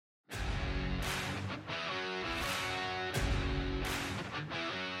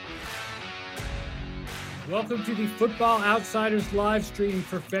Welcome to the Football Outsiders live stream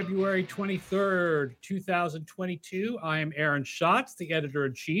for February 23rd, 2022. I am Aaron Schatz, the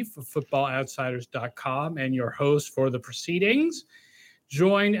editor-in-chief of FootballOutsiders.com and your host for the proceedings.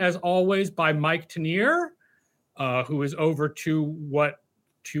 Joined, as always, by Mike Tanier, who is over to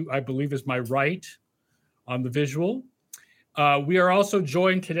I believe is my right on the visual. We are also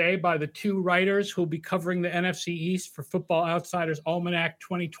joined today by the two writers who will be covering the NFC East for Football Outsiders Almanac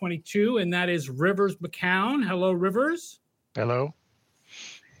 2022, and that is Rivers McCown. Hello, Rivers. Hello.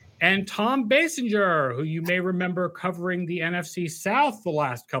 And Tom Basinger, who you may remember covering the NFC South the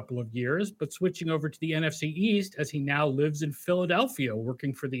last couple of years, but switching over to the NFC East as he now lives in Philadelphia,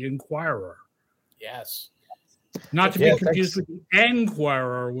 working for the Inquirer. Yes. Not to be confused with the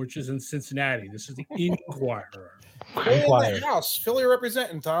Enquirer, which is in Cincinnati. This is the Inquirer. Philly in the house. Philly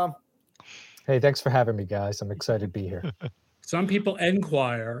representing, Tom. Hey, thanks for having me, guys. I'm excited to be here. Some people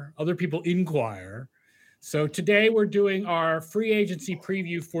enquire, other people inquire. So today we're doing our free agency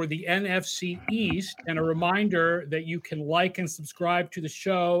preview for the NFC East, and a reminder that you can like and subscribe to the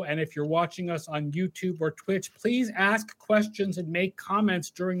show. And if you're watching us on YouTube or Twitch, please ask questions and make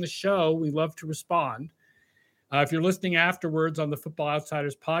comments during the show. We love to respond. If you're listening afterwards on the Football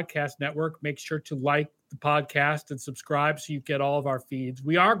Outsiders Podcast Network, make sure to like the podcast and subscribe so you get all of our feeds.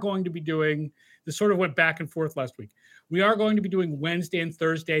 We are going to be doing, this sort of went back and forth last week. We are going to be doing Wednesday and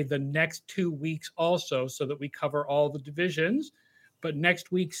Thursday the next 2 weeks also, so that we cover all the divisions. But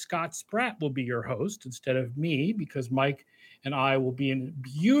next week, Scott Spratt will be your host instead of me, because Mike and I will be in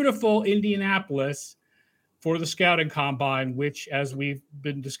beautiful Indianapolis for the Scouting Combine, which, as we've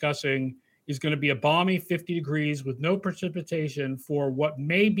been discussing, is going to be a balmy 50 degrees with no precipitation for what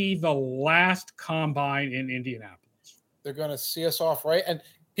may be the last combine in Indianapolis. They're going to see us off right. And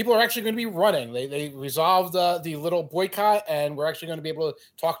people are actually going to be running. They resolved the little boycott, and we're actually going to be able to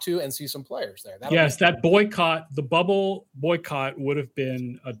talk to and see some players there. That boycott, the bubble boycott, would have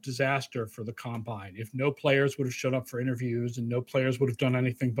been a disaster for the combine if no players would have shown up for interviews and no players would have done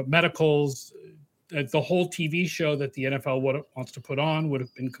anything but medicals. The whole TV show that the NFL wants to put on would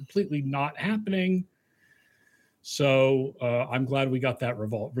have been completely not happening. So I'm glad we got that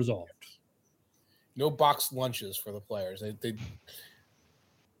resolved. No boxed lunches for the players. They're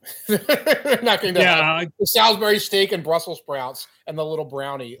not going to have the Salisbury steak and Brussels sprouts and the little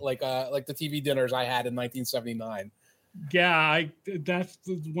brownie like the TV dinners I had in 1979. Yeah, that's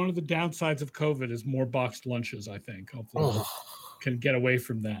one of the downsides of COVID is more boxed lunches, I think. Hopefully can get away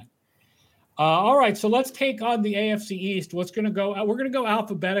from that. All right, so let's take on the AFC East. We're going to go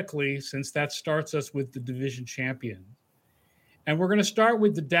alphabetically, since that starts us with the division champion. And we're going to start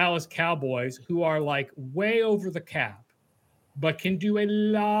with the Dallas Cowboys, who are like way over the cap, but can do a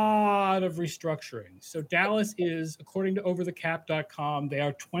lot of restructuring. So Dallas is, according to overthecap.com, they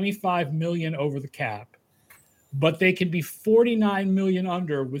are $25 million over the cap, but they can be $49 million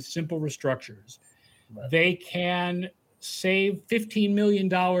under with simple restructures. Right. They can save $15 million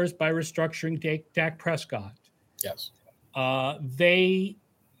by restructuring Dak Prescott. Yes. They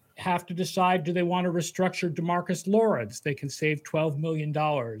have to decide, do they want to restructure DeMarcus Lawrence? They can save $12 million,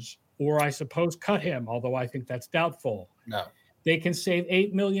 or I suppose cut him, although I think that's doubtful. No. They can save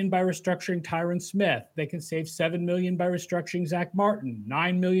 $8 million by restructuring Tyron Smith. They can save $7 million by restructuring Zach Martin,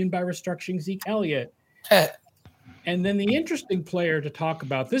 $9 million by restructuring Zeke Elliott. And then the interesting player to talk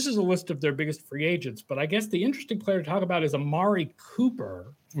about, this is a list of their biggest free agents, but I guess the interesting player to talk about is Amari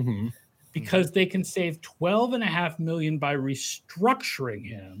Cooper, because they can save $12.5 million by restructuring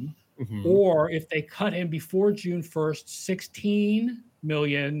him, or if they cut him before June 1st, $16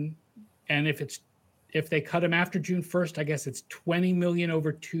 million. And if they cut him after June 1st, I guess it's $20 million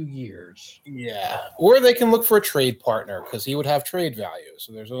over 2 years. Yeah. Or they can look for a trade partner, because he would have trade value.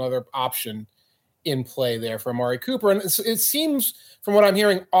 So there's another option in play there for Amari Cooper. And it seems, from what I'm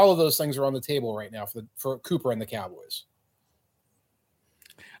hearing, all of those things are on the table right now for Cooper and the Cowboys.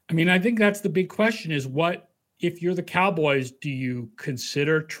 I mean, I think that's the big question is, what, if you're the Cowboys, do you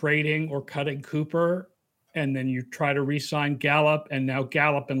consider trading or cutting Cooper, and then you try to re-sign Gallup, and now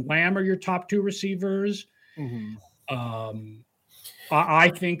Gallup and Lamb are your top two receivers?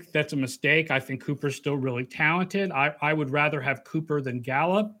 I think that's a mistake. I think Cooper's still really talented. I would rather have Cooper than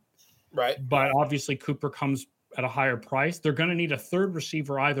Gallup. Right. But obviously Cooper comes at a higher price. They're going to need a third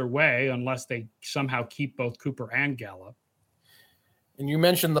receiver either way, unless they somehow keep both Cooper and Gallup. And you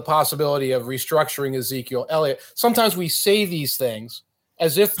mentioned the possibility of restructuring Ezekiel Elliott. Sometimes we say these things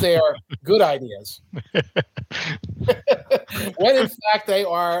as if they are good ideas, when in fact they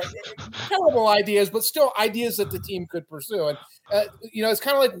are terrible ideas, but still ideas that the team could pursue. And it's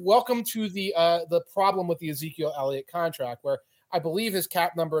kind of like welcome to the problem with the Ezekiel Elliott contract, where I believe his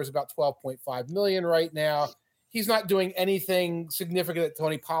cap number is about $12.5 million right now. He's not doing anything significant that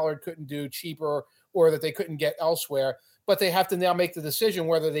Tony Pollard couldn't do cheaper or that they couldn't get elsewhere. But they have to now make the decision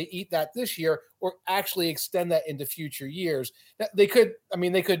whether they eat that this year or actually extend that into future years. They could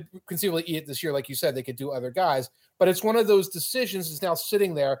conceivably eat it this year, like you said. They could do other guys, but it's one of those decisions that's now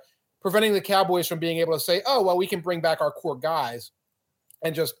sitting there, preventing the Cowboys from being able to say, "Oh, well, we can bring back our core guys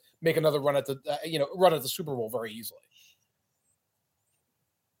and just make another run at the Super Bowl very easily."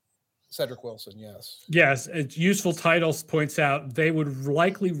 Cedric Wilson, yes. Yes, it's Useful Titles points out they would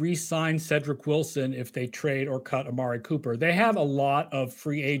likely re-sign Cedric Wilson if they trade or cut Amari Cooper. They have a lot of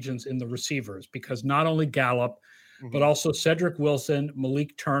free agents in the receivers because not only Gallup, but also Cedric Wilson,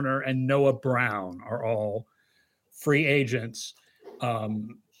 Malik Turner, and Noah Brown are all free agents.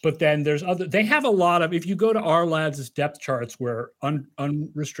 But then they have a lot of, if you go to Ourlads' depth charts where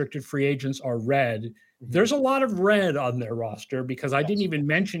unrestricted free agents are red, there's a lot of red on their roster because I didn't even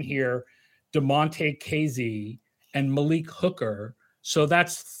mention here DeMonte Casey and Malik Hooker. So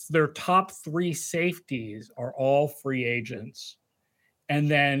that's their top 3 safeties are all free agents. And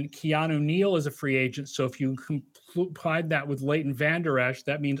then Keanu Neal is a free agent. So if you combine that with Leighton Vander Esch,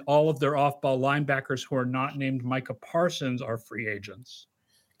 that means all of their off-ball linebackers who are not named Micah Parsons are free agents.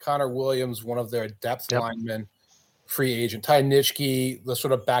 Connor Williams, one of their depth linemen, free agent. Ty Nitschke, the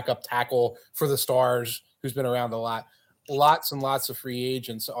sort of backup tackle for the Stars, who's been around a lot. Lots and lots of free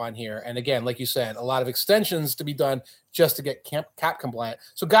agents on here. And again, like you said, a lot of extensions to be done just to get cap compliant.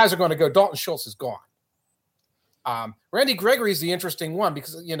 So guys are going to go. Dalton Schultz is gone. Randy Gregory is the interesting one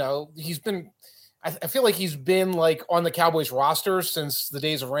because, he's been – I feel like he's been like on the Cowboys roster since the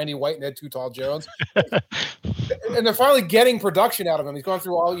days of Randy White and Ed Too Tall Jones. And they're finally getting production out of him. He's gone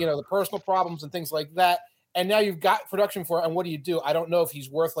through all, the personal problems and things like that. And now you've got production for it. And what do? I don't know if he's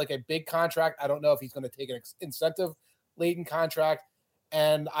worth like a big contract. I don't know if he's going to take an incentive-laden contract.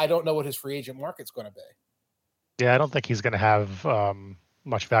 And I don't know what his free agent market's going to be. Yeah, I don't think he's going to have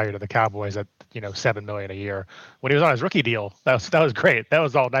much value to the Cowboys at $7 million a year. When he was on his rookie deal, that was great. That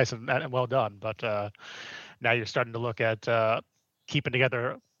was all nice and well done. But now you're starting to look at keeping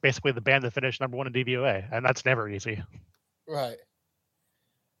together basically the band that finished number 1 in DVOA, and that's never easy. Right.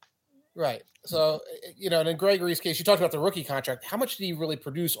 So and in Gregory's case, you talked about the rookie contract. How much did he really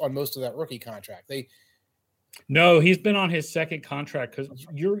produce on most of that rookie contract? No, he's been on his second contract because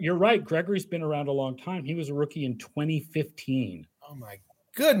you're right. Gregory's been around a long time. He was a rookie in 2015. Oh my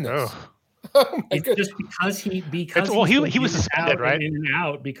goodness! It's just because he was suspended, right? In and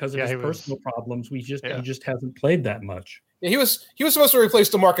out because of his personal problems. He just hasn't played that much. Yeah, he was supposed to replace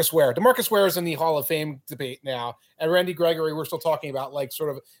DeMarcus Ware. DeMarcus Ware is in the Hall of Fame debate now, and Randy Gregory we're still talking about like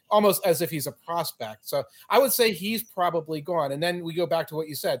sort of almost as if he's a prospect. So I would say he's probably gone. And then we go back to what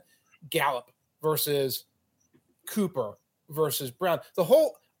you said: Gallup versus Cooper versus Brown.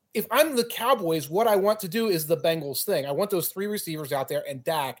 If I'm the Cowboys, what I want to do is the Bengals thing. I want those 3 receivers out there and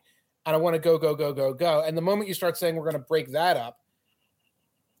Dak, and I want to go. And the moment you start saying we're going to break that up,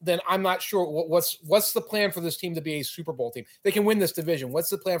 then I'm not sure what's the plan for this team to be a Super Bowl team. They can win this division. What's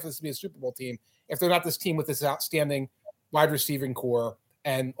the plan for this to be a Super Bowl team if they're not this team with this outstanding wide receiving core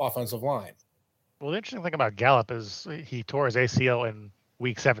and offensive line? Well, the interesting thing about Gallup is he tore his ACL in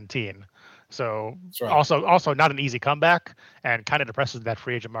week 17. So right. also not an easy comeback and kind of depresses that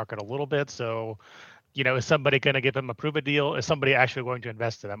free agent market a little bit. So, is somebody going to give him a prove-it deal? Is somebody actually going to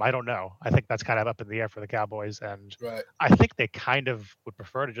invest in him? I don't know. I think that's kind of up in the air for the Cowboys. And I think they kind of would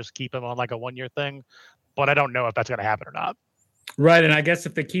prefer to just keep him on like a 1-year thing, but I don't know if that's going to happen or not. Right. And I guess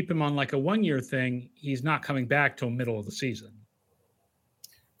if they keep him on like a 1-year thing, he's not coming back till middle of the season.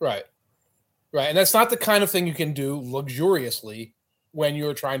 Right. And that's not the kind of thing you can do luxuriously when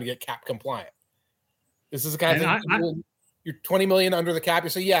you're trying to get cap compliant. This is the kind of thing you're $20 million under the cap. You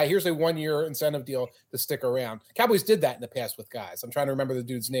say, yeah, here's a 1-year incentive deal to stick around. Cowboys did that in the past with guys. I'm trying to remember the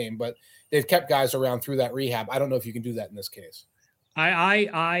dude's name, but they've kept guys around through that rehab. I don't know if you can do that in this case.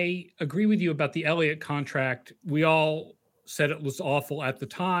 I agree with you about the Elliott contract. We all said it was awful at the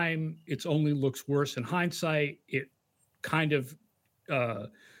time. It only looks worse in hindsight. It kind of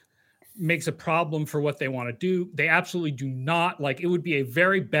makes a problem for what they want to do. They absolutely do not it would be a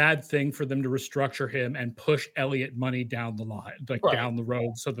very bad thing for them to restructure him and push Elliott money down the line, down the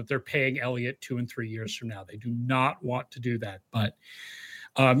road, so that they're paying Elliott 2 and 3 years from now. They do not want to do that. But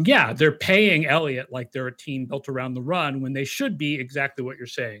they're paying Elliott like they're a team built around the run when they should be exactly what you're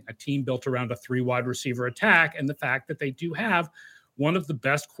saying, a team built around a 3 wide receiver attack and the fact that they do have one of the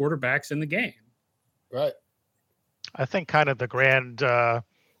best quarterbacks in the game. Right. I think kind of the grand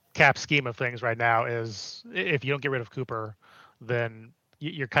cap scheme of things right now is if you don't get rid of Cooper, then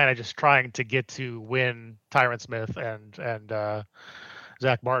you're kind of just trying to get to when Tyron Smith and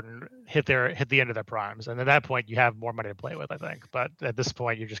Zach Martin hit the end of their primes, and at that point you have more money to play with, I think. But at this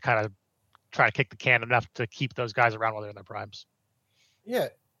point, you're just kind of trying to kick the can enough to keep those guys around while they're in their primes. Yeah,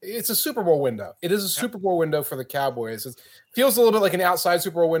 it's a Super Bowl window. It is a Super Bowl window for the Cowboys. It feels a little bit like an outside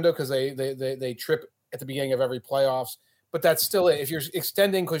Super Bowl window because they trip at the beginning of every playoffs, but that's still it. If you're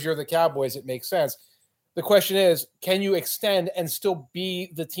extending because you're the Cowboys, it makes sense. The question is, can you extend and still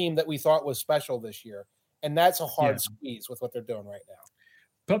be the team that we thought was special this year? And that's a hard squeeze with what they're doing right now.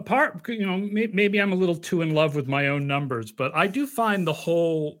 But maybe I'm a little too in love with my own numbers, but I do find the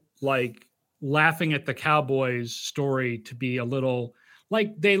whole like laughing at the Cowboys story to be a little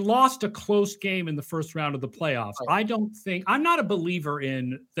like they lost a close game in the first round of the playoffs. Right. I'm not a believer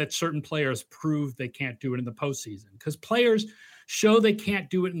in that certain players prove they can't do it in the postseason because players show they can't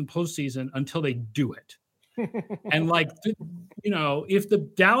do it in the postseason until they do it. And if the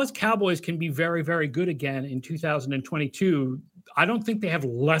Dallas Cowboys can be very, very good again in 2022, I don't think they have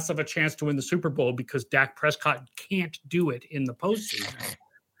less of a chance to win the Super Bowl because Dak Prescott can't do it in the postseason.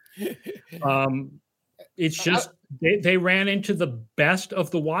 It's just they ran into the best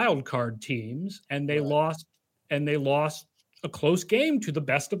of the wild card teams and they lost a close game to the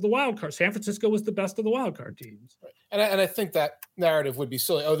best of the wild card. San Francisco was the best of the wild card teams. Right. And I think that narrative would be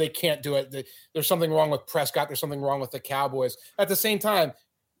silly. Oh, they can't do it. There's something wrong with Prescott. There's something wrong with the Cowboys. At the same time,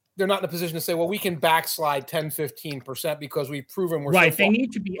 they're not in a position to say, well, we can backslide 10, 15% because we've proven we're right. They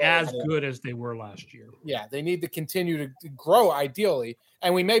need to be as good as they were last year. Yeah, they need to continue to grow ideally.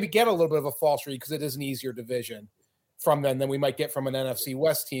 And we maybe get a little bit of a false read because it is an easier division from them than we might get from an NFC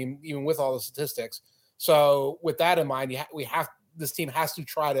West team, even with all the statistics. So with that in mind, this team has to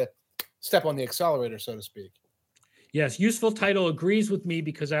try to step on the accelerator, so to speak. Yes, Useful Title agrees with me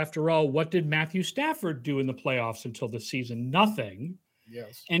because after all, what did Matthew Stafford do in the playoffs until this season? Nothing.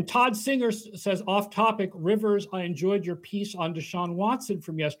 Yes. And Todd Singer says, off topic, Rivers, I enjoyed your piece on Deshaun Watson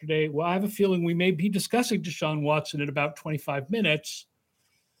from yesterday. Well, I have a feeling we may be discussing Deshaun Watson in about 25 minutes.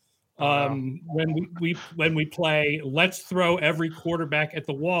 When we play, let's throw every quarterback at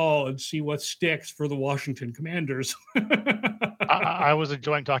the wall and see what sticks for the Washington Commanders. I was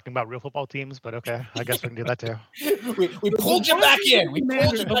enjoying talking about real football teams, but okay, I guess we can do that too. we pulled you back in. We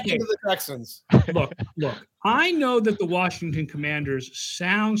pulled you back into the Texans. Look. I know that the Washington Commanders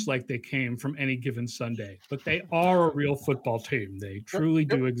sounds like they came from Any Given Sunday, but they are a real football team. They truly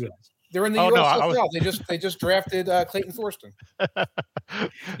do exist. They're in the USFL. No, they just drafted Clayton Thorsten.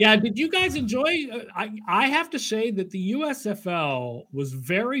 Yeah, did you guys enjoy? I have to say that the USFL was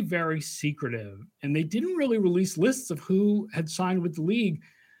very, very secretive, and they didn't really release lists of who had signed with the league.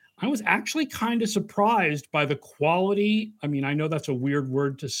 I was actually kind of surprised by the quality. I mean, I know that's a weird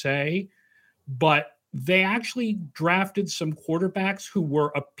word to say, but they actually drafted some quarterbacks who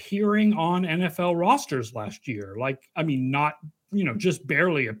were appearing on NFL rosters last year. Not just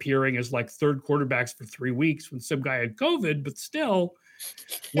barely appearing as like third quarterbacks for 3 weeks when some guy had COVID, but still,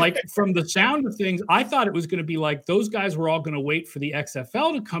 from the sound of things, I thought it was going to be like those guys were all going to wait for the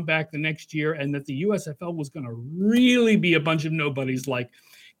XFL to come back the next year and that the USFL was going to really be a bunch of nobodies like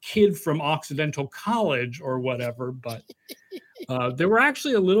kid from Occidental College or whatever. But they were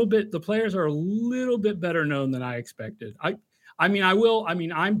actually the players are a little bit better known than I expected.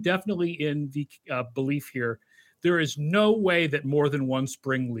 I'm definitely in the belief here. There is no way that more than one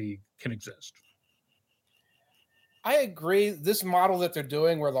spring league can exist. I agree. This model that they're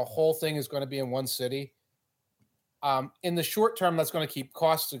doing where the whole thing is going to be in one city, in the short term, that's going to keep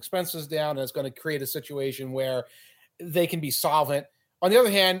costs, expenses down, and it's going to create a situation where they can be solvent. On the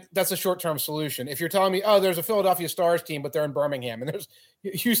other hand, that's a short-term solution. If you're telling me, oh, there's a Philadelphia Stars team, but they're in Birmingham, and there's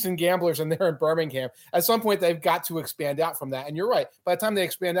Houston Gamblers, and they're in Birmingham, at some point they've got to expand out from that. And you're right. By the time they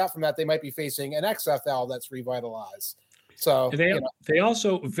expand out from that, they might be facing an XFL that's revitalized. So they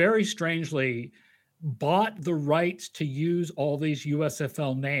also very strangely bought the rights to use all these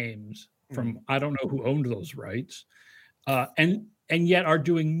USFL names from I don't know who owned those rights, and yet are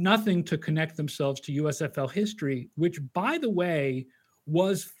doing nothing to connect themselves to USFL history, which, by the way,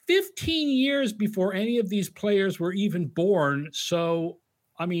 was 15 years before any of these players were even born. So,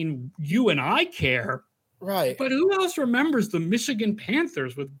 I mean, you and I care. Right. But who else remembers the Michigan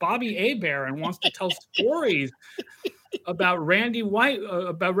Panthers with Bobby Hebert and wants to tell stories about Reggie White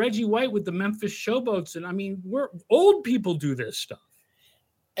with the Memphis Showboats? And I mean, we're old people do this stuff.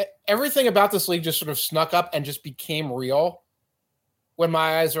 Everything about this league just sort of snuck up and just became real when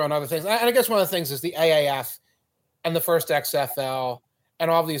my eyes are on other things. And I guess one of the things is the AAF and the first XFL and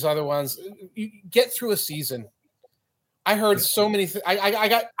all these other ones. You get through a season. I heard so many things.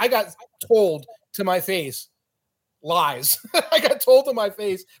 I got told to my face, lies. I got told to my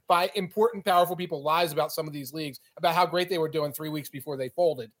face by important, powerful people lies about some of these leagues, about how great they were doing 3 weeks before they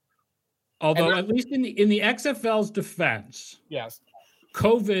folded. Although, at least in the XFL's defense, yes,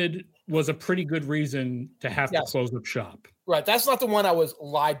 COVID was a pretty good reason to have to close up shop. Right. That's not the one I was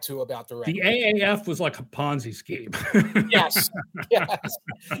lied to about directly. The AAF was like a Ponzi scheme. Yes. And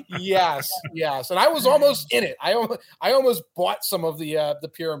I was almost in it. I almost bought some of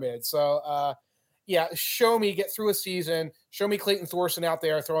the pyramid. So, show me, get through a season. Show me Clayton Thorson out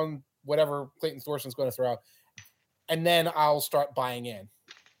there throwing whatever Clayton Thorson's going to throw. And then I'll start buying in.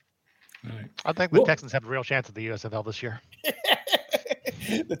 Right. I think the Texans have a real chance at the USFL this year.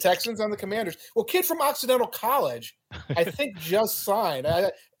 The Texans and the Commanders. Well, kid from Occidental College, I think just signed.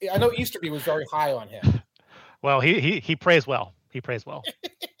 I know Easterby was very high on him. Well, he prays well. He prays well.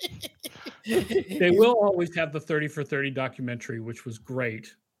 They will always have the 30 for 30 documentary, which was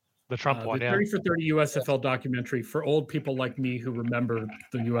great. The Trump one, the 30 for 30 USFL documentary for old people like me who remember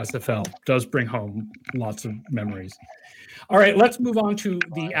the USFL does bring home lots of memories. All right, let's move on to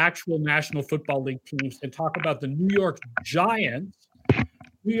the actual National Football League teams and talk about the New York Giants.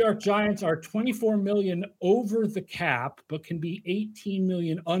 New York Giants are 24 million over the cap, but can be 18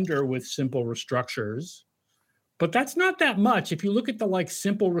 million under with simple restructures. But that's not that much. If you look at the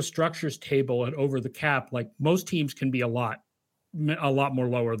simple restructures table and over the cap, most teams can be a lot more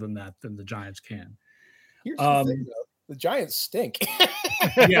lower than that than the Giants can. Here's the thing, though. The Giants stink.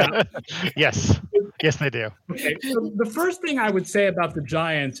 Yeah. Yes, they do. Okay. So the first thing I would say about the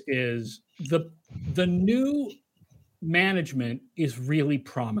Giants is the new management is really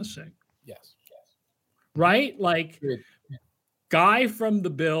promising. Yes. Right? Guy from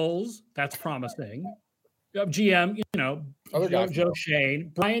the Bills, that's promising. GM, Joe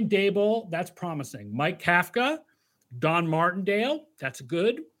Shane. Brian Dable, that's promising. Mike Kafka, Don Martindale, that's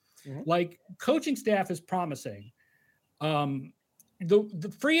good. Mm-hmm. Coaching staff is promising.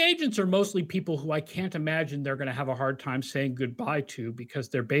 The free agents are mostly people who I can't imagine they're going to have a hard time saying goodbye to because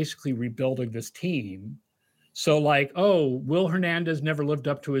they're basically rebuilding this team. So Will Hernandez never lived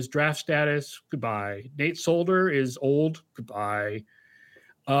up to his draft status. Goodbye. Nate Solder is old. Goodbye.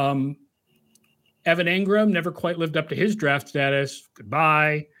 Evan Ingram never quite lived up to his draft status.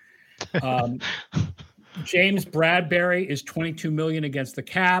 Goodbye. James Bradbury is 22 million against the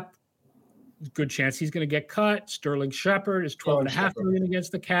cap. Good chance he's going to get cut. Sterling Shepard is 12.5 million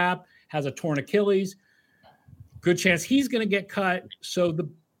against the cap, has a torn Achilles. Good chance he's going to get cut. So the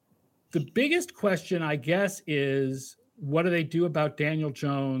biggest question, I guess, is what do they do about Daniel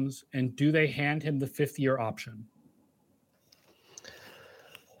Jones, and do they hand him the 5th-year option?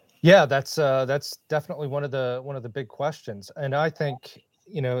 Yeah, that's definitely one of the big questions, and I think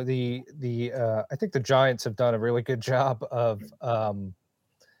I think the Giants have done a really good job of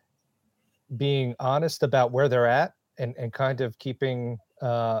being honest about where they're at and kind of keeping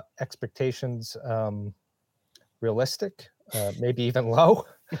expectations realistic, maybe even low.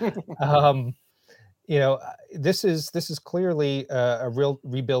 This is clearly a real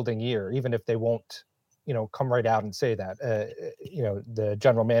rebuilding year, even if they won't, come right out and say that. The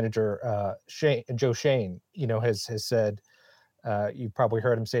general manager, Joe Shane, has said, you probably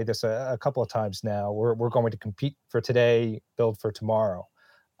heard him say this a couple of times now, we're going to compete for today, build for tomorrow.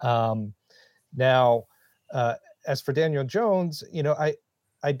 Now, as for Daniel Jones,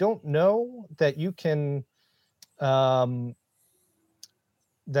 I don't know that you can, that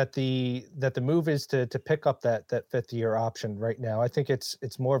the move is to pick up that 5th-year option right now. I think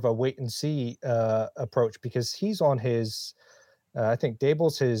it's more of a wait and see approach because he's on his, I think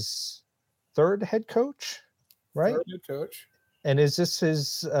Dable's his 3rd head coach, right? 3rd head coach. And is this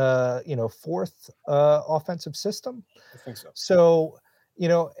his 4th offensive system? I think so. So,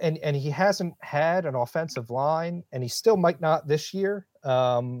 and he hasn't had an offensive line, and he still might not this year.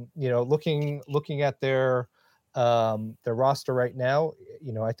 Looking at their roster right now,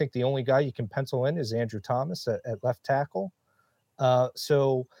 I think the only guy you can pencil in is Andrew Thomas at left tackle.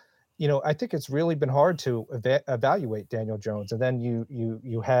 So, I think it's really been hard to evaluate Daniel Jones. And then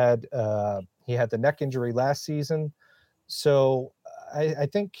you had he had the neck injury last season. So I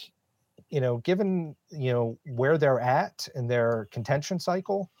think, given, where they're at in their contention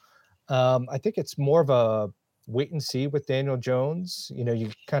cycle, I think it's more of a wait and see with Daniel Jones. You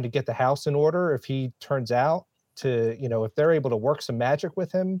kind of get the house in order. If he turns out to, if they're able to work some magic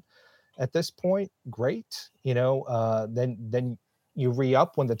with him at this point, great. Then you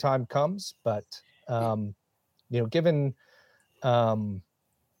re-up when the time comes. But, given the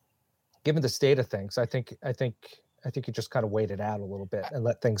state of things, I think you just kind of wait it out a little bit and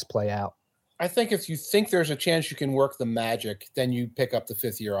let things play out. I think if you think there's a chance you can work the magic, then you pick up the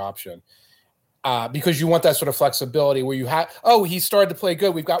 5th-year option. because you want that sort of flexibility where you have, oh, he started to play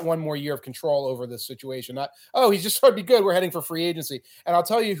good. We've got one more year of control over this situation. Not, oh, he's just started to be good. We're heading for free agency. And I'll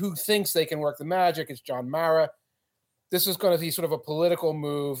tell you who thinks they can work the magic. It's John Mara. This is going to be sort of a political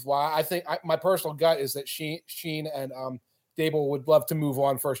move. Why I think my personal gut is that Sheen and Dable would love to move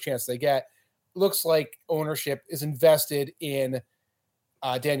on first chance they get. Looks like ownership is invested in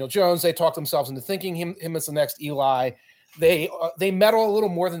Daniel Jones. They talked themselves into thinking him as the next Eli. They meddle a little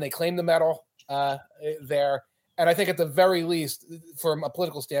more than they claim to meddle there. And I think at the very least, from a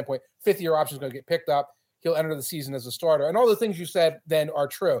political standpoint, fifth-year option is going to get picked up. He'll enter the season as a starter. And all the things you said then are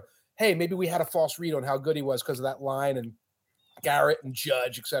true. Hey, maybe we had a false read on how good he was because of that line and Garrett and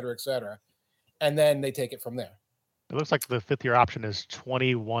Judge, et cetera, et cetera. And then they take it from there. It looks like the fifth-year option is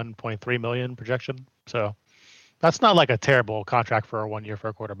 $21.3 million projection. So that's not like a terrible contract for a 1 year for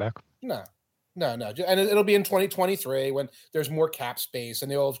a quarterback. No. And it'll be in 2023 when there's more cap space and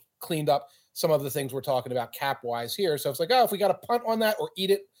they'll have cleaned up some of the things we're talking about cap-wise here. So it's like, oh, if we got to punt on that or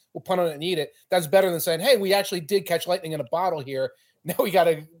eat it, we'll punt on it and eat it. That's better than saying, hey, we actually did catch lightning in a bottle here. Now we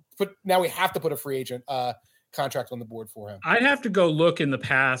have to put a free agent contract on the board for him. I'd have to go look in the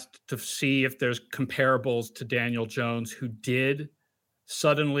past to see if there's comparables to Daniel Jones who did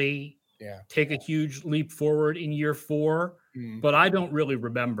suddenly take a huge leap forward in year 4, but I don't really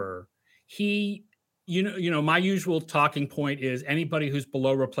remember. He, my usual talking point is anybody who's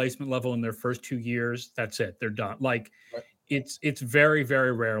below replacement level in their first 2 years, that's it. They're done. Like it's very,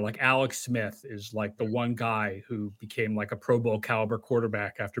 very rare. Like Alex Smith is like the one guy who became like a Pro Bowl caliber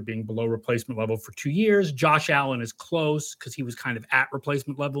quarterback after being below replacement level for 2 years. Josh Allen is close because he was kind of at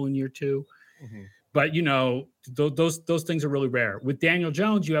replacement level in year 2. Mm-hmm. But, those things are really rare. With Daniel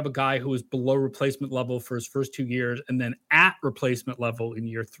Jones, you have a guy who was below replacement level for his first 2 years and then at replacement level in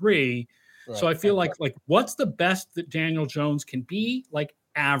year 3. Right. So I feel like what's the best that Daniel Jones can be? Like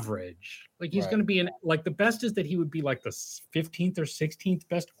average. Like he's going to be the best is that he would be like the 15th or 16th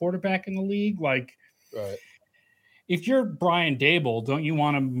best quarterback in the league. Like, if you're Brian Dable, don't you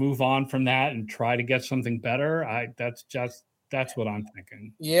want to move on from that and try to get something better? That's what I'm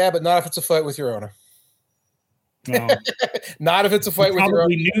thinking. Yeah, but not if it's a fight with your owner. No. Not if it's a fight with your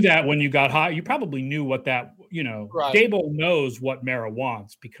owner. You probably knew that when you got hot. You probably knew what that, Dable knows what Mara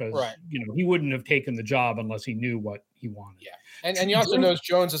wants because, he wouldn't have taken the job unless he knew what he wanted. Yeah. And he also knows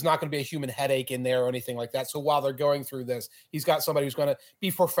Jones is not going to be a human headache in there or anything like that. So while they're going through this, he's got somebody who's going to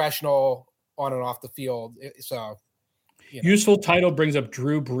be professional on and off the field. So, Useful title brings up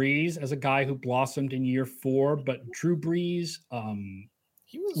Drew Brees as a guy who blossomed in year 4, but Drew Brees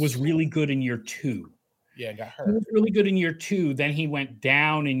he was really good in year 2. Yeah, got hurt. He was really good in year 2. Then he went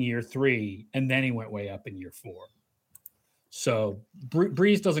down in year 3, and then he went way up in year 4. So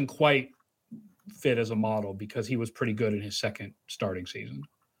Brees doesn't quite fit as a model because he was pretty good in his second starting season.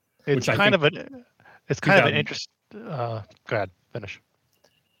 It's kind of an interest. Go ahead, finish.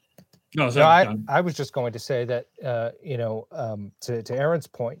 No, I was just going to say that to Aaron's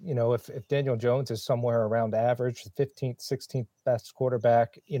point, if Daniel Jones is somewhere around average, 15th, 16th best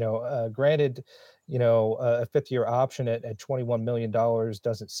quarterback, granted, a 5th-year option at $21 million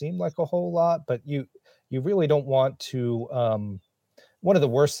doesn't seem like a whole lot, but you really don't want to. One of the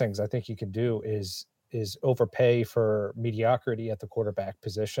worst things I think you can do is overpay for mediocrity at the quarterback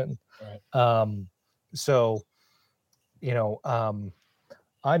position. Right.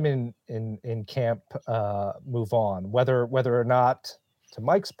 I'm in camp move on. Whether or not, to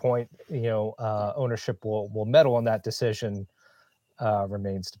Mike's point, ownership will meddle in that decision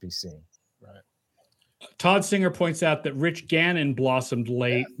remains to be seen. Right. Todd Singer points out that Rich Gannon blossomed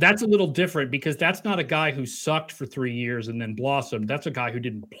late. Yeah. That's a little different because that's not a guy who sucked for 3 years and then blossomed. That's a guy who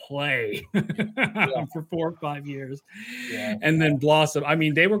didn't play for 4 or 5 years and then blossomed. I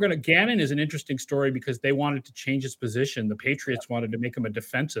mean, Gannon is an interesting story because they wanted to change his position. The Patriots wanted to make him a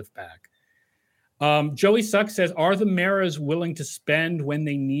defensive back. Joey Suck says, are the Maras willing to spend when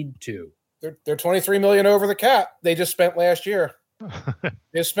they need to? They're $23 million over the cap. They just spent last year.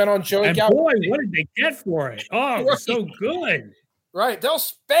 They spent on Joey Gallup. Boy, what did they get for it? Oh, it was so good. Right. They'll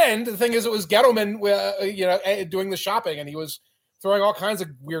spend. The thing is, it was Gettleman, doing the shopping, and he was throwing all kinds of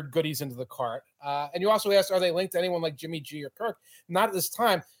weird goodies into the cart. And you also asked, are they linked to anyone like Jimmy G or Kirk? Not at this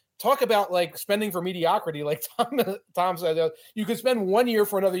time. Talk about like spending for mediocrity. Like Tom said, you could spend 1 year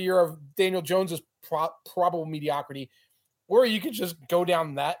for another year of Daniel Jones's probable mediocrity, or you could just go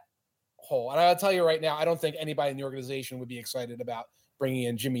down that hole. And I'll tell you right now, I don't think anybody in the organization would be excited about bringing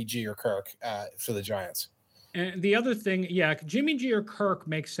in Jimmy G or Kirk for the Giants. And the other thing, Jimmy G or Kirk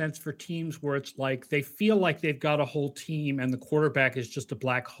makes sense for teams where it's like they feel like they've got a whole team and the quarterback is just a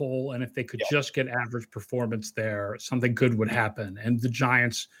black hole. And if they could just get average performance there, something good would happen. And the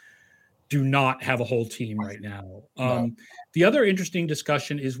Giants do not have a whole team right now. The other interesting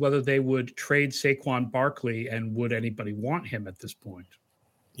discussion is whether they would trade Saquon Barkley, and would anybody want him at this point?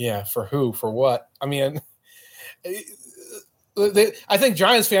 Yeah, for who? For what? I mean, I think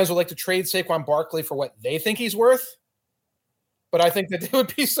Giants fans would like to trade Saquon Barkley for what they think he's worth. But I think that they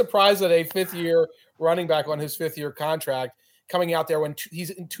would be surprised that a fifth-year running back on his fifth-year contract coming out there when he's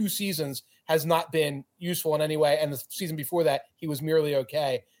in 2 seasons has not been useful in any way, and the season before that he was merely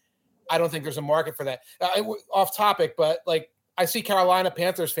okay. I don't think there's a market for that. Off topic, but like I see Carolina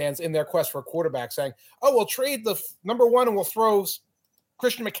Panthers fans in their quest for a quarterback saying, "Oh, we'll trade the number 1 and we'll throw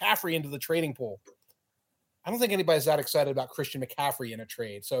Christian McCaffrey into the trading pool." I don't think anybody's that excited about Christian McCaffrey in a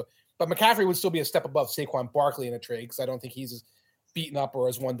trade. So, but McCaffrey would still be a step above Saquon Barkley in a trade because I don't think he's as beaten up or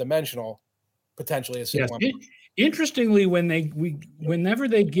as one-dimensional potentially as Saquon. Yes. Interestingly, whenever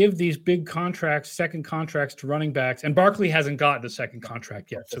they give these big contracts, second contracts to running backs, and Barkley hasn't gotten a second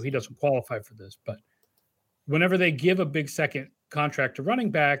contract yet, so he doesn't qualify for this. But whenever they give a big second contract to running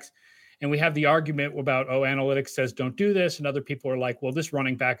backs, and we have the argument about, analytics says don't do this, and other people are like, well, this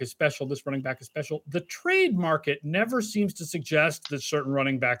running back is special, this running back is special. The trade market never seems to suggest that certain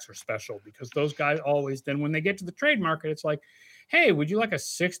running backs are special, because those guys always, then when they get to the trade market, it's like, hey, would you like a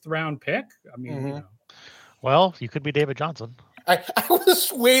 6th round pick? I mean, Well, you could be David Johnson. I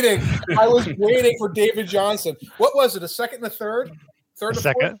was waiting. I was waiting for David Johnson. What was it? A second and a third? Third and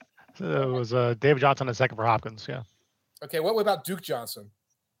second? It was David Johnson and a second for Hopkins, yeah. Okay, what about Duke Johnson?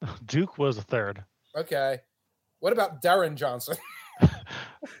 Duke was a third. Okay. What about Darren Johnson?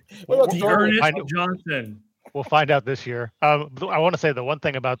 What about Ernest Johnson? We'll find out this year. I want to say the one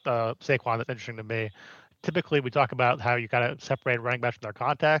thing about Saquon that's interesting to me. Typically, we talk about how you got to separate running backs from their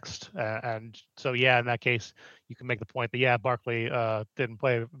context. And so, yeah, in that case, you can make the point that, yeah, Barkley didn't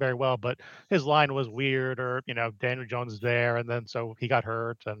play very well, but his line was weird, or, Daniel Jones is there, and then so he got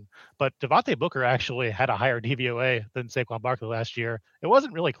hurt. But Devontae Booker actually had a higher DVOA than Saquon Barkley last year. It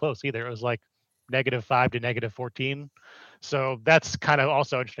wasn't really close either. It was like -5 to -14. So that's kind of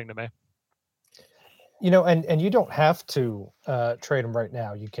also interesting to me. And you don't have to trade him right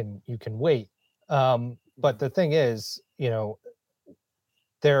now. You can wait. But the thing is,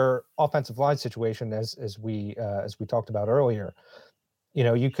 their offensive line situation, as we talked about earlier,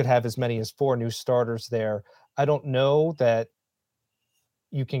 you could have as many as 4 new starters there. I don't know that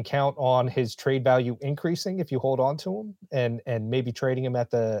you can count on his trade value increasing if you hold on to him and maybe trading him at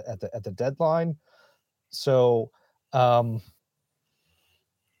the deadline. So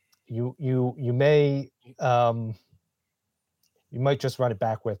you may you might just run it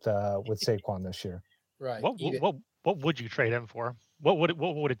back with Saquon this year. Right. What would you trade him for? What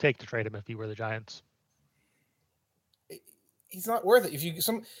would it take to trade him if you were the Giants? He's not worth it.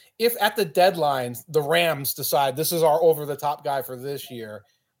 If at the deadline the Rams decide this is our over the top guy for this year,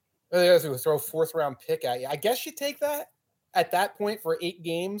 they have to throw a 4th round pick at you. I guess you take that at that point for 8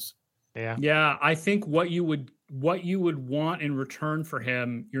 games. Yeah. Yeah, I think what you would want in return for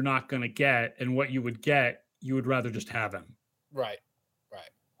him, you're not going to get, and what you would get, you would rather just have him. Right.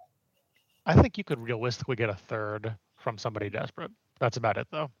 I think you could realistically get a 3rd from somebody desperate. That's about it,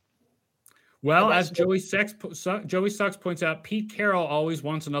 though. Well, as Joey Sucks points out, Pete Carroll always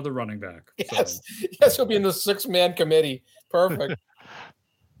wants another running back. Yes, yes, he'll be in the 6-man committee. Perfect.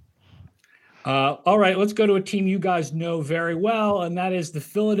 All right, let's go to a team you guys know very well, and that is the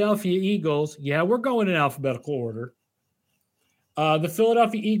Philadelphia Eagles. Yeah, we're going in alphabetical order. The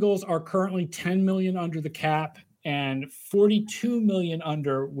Philadelphia Eagles are currently $10 million under the cap and $42 million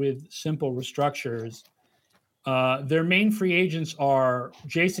under with simple restructures. Their main free agents are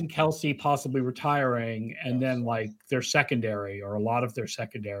Jason Kelce possibly retiring, and then like their secondary, or a lot of their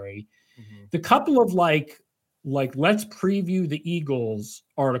secondary. Mm-hmm. The couple of like let's preview the Eagles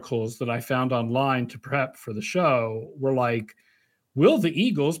articles that I found online to prep for the show were like, will the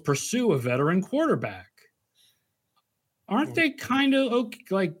Eagles pursue a veteran quarterback? Aren't they kind of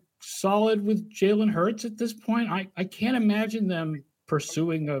solid with Jalen Hurts at this point? I can't imagine them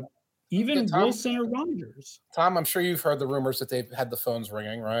pursuing Wilson or Rodgers. Tom, I'm sure you've heard the rumors that they've had the phones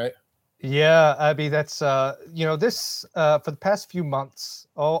ringing, right? Yeah, I mean that's this for the past few months,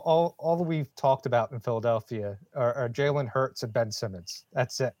 all that we've talked about in Philadelphia are Jalen Hurts and Ben Simmons.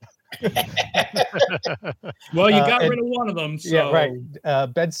 That's it. Well, you got rid of one of them. So. Yeah, right.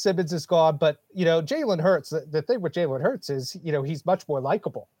 Ben Simmons is gone, but Jalen Hurts. The thing with Jalen Hurts is he's much more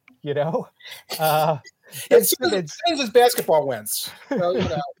likable. It's as basketball wins. So,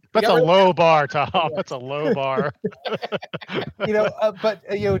 That's a low bar, Tom. That's a low bar. But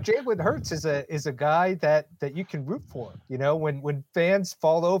Jalen Hurts is a guy that you can root for. When fans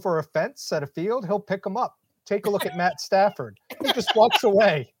fall over a fence at a field, he'll pick them up. Take a look at Matt Stafford. He just walks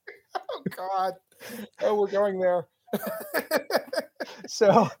away. Oh God! Oh, we're going there.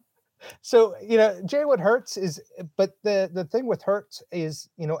 So Jalen Hurts is, but the thing with Hurts is,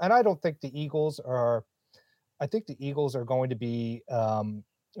 and I don't think the Eagles are. I think the Eagles are going to be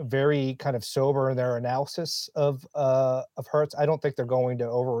very kind of sober in their analysis of Hurts. I don't think they're going to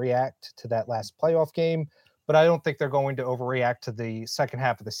overreact to that last playoff game, but I don't think they're going to overreact to the second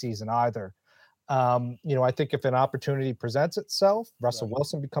half of the season either. I think if an opportunity presents itself, Russell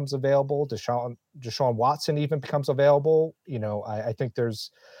Wilson becomes available, Deshaun Watson even becomes available. I think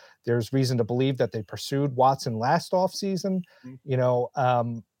there's reason to believe that they pursued Watson last offseason.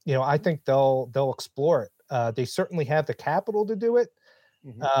 I think they'll explore it. They certainly have the capital to do it.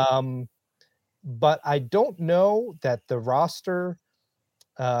 But I don't know that the roster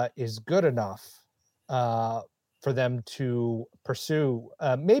is good enough for them to pursue.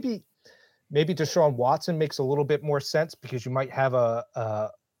 Maybe Deshaun Watson makes a little bit more sense because you might have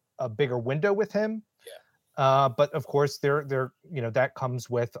a bigger window with him. But of course, that comes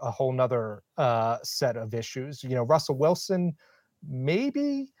with a whole nother set of issues. Russell Wilson,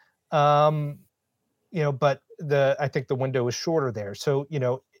 maybe, but I think the window is shorter there. So,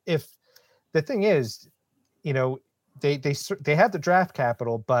 if the thing is, they have the draft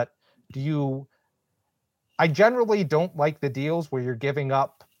capital, but I generally don't like the deals where you're giving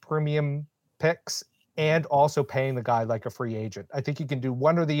up premium picks and also paying the guy like a free agent. I think you can do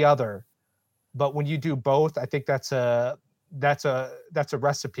one or the other, but when you do both, I think that's a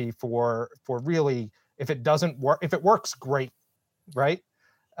recipe for really, if it doesn't work, if it works, great, right?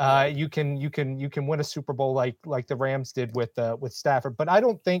 You can win a Super Bowl like the Rams did with Stafford. But I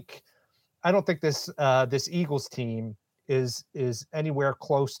don't think this Eagles team is anywhere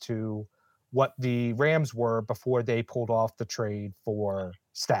close to what the Rams were before they pulled off the trade for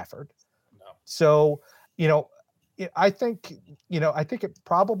Stafford. No. So, I think it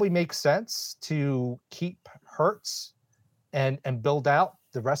probably makes sense to keep Hurts and build out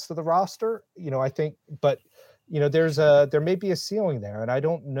the rest of the roster. I think, but there may be a ceiling there, and I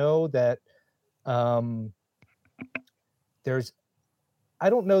don't know that I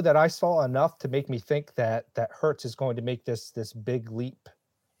don't know that I saw enough to make me think that Hurts is going to make this big leap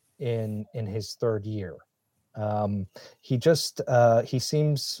in his third year. He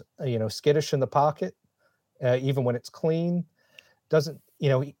seems skittish in the pocket, even when it's clean. Doesn't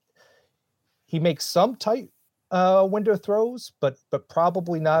he makes some tight window throws, but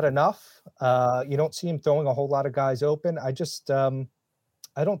probably not enough. You don't see him throwing a whole lot of guys open. I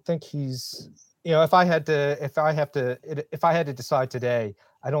don't think he's, if I had to decide today,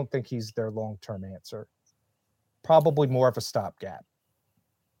 I don't think he's their long-term answer. Probably more of a stopgap.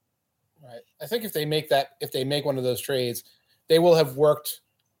 Right. I think if they make one of those trades, they will have worked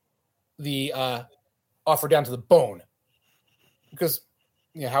the offer down to the bone, because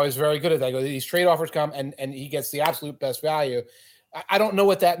Howie's very good at that. These trade offers come and he gets the absolute best value. I don't know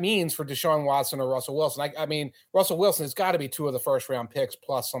what that means for Deshaun Watson or Russell Wilson. I mean, Russell Wilson has got to be 2 of the first round picks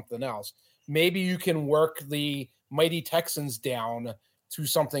plus something else. Maybe you can work the mighty Texans down to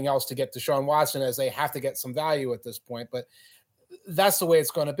something else to get Deshaun Watson, as they have to get some value at this point. But that's the way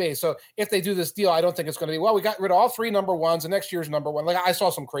it's going to be. So if they do this deal, I don't think it's going to be, well, we got rid of all 3 number ones and next year's number one. Like, I saw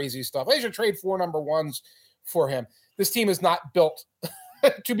some crazy stuff. They should trade 4 number ones for him. This team is not built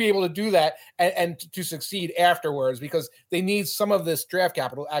to be able to do that and to succeed afterwards, because they need some of this draft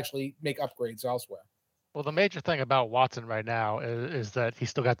capital to actually make upgrades elsewhere. Well, the major thing about Watson right now is that he's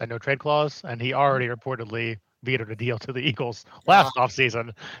still got that no trade clause, and he already reportedly vetoed a deal to the Eagles last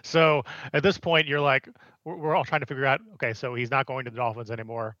offseason. So at this point, you're like, we're all trying to figure out, okay, so he's not going to the Dolphins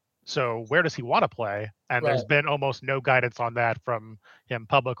anymore. So where does he want to play? And there's been almost no guidance on that from him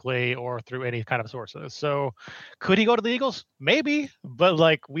publicly or through any kind of sources. So could he go to the Eagles? Maybe, but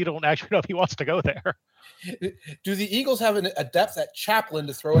we don't actually know if he wants to go there. Do the Eagles have a depth at Chaplin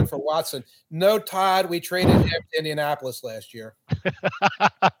to throw in for Watson? No, Todd, we traded him to Indianapolis last year.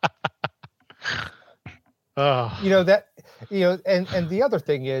 And the other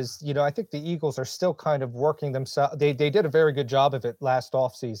thing is, I think the Eagles are still kind of working themselves. They did a very good job of it last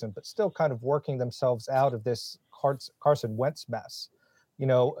offseason, but still kind of working themselves out of this Carson Wentz mess.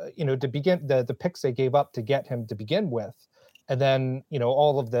 To begin, the picks they gave up to get him to begin with, and then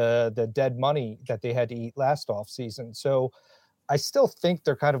all of the dead money that they had to eat last offseason. So I still think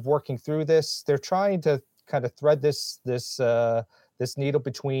they're kind of working through this. They're trying to kind of thread this needle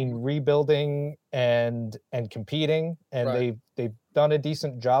between rebuilding and competing, and they've done a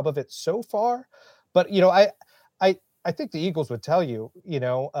decent job of it so far. But I think the Eagles would tell you,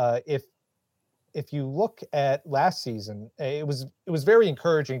 if you look at last season, it was very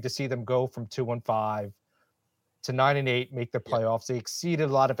encouraging to see them go from 2-5 to 9-8, make the playoffs. They exceeded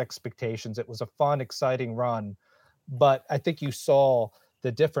a lot of expectations. It was a fun, exciting run, but I think you saw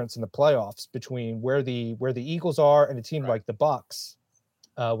the difference in the playoffs between where the Eagles are and a team like the Bucs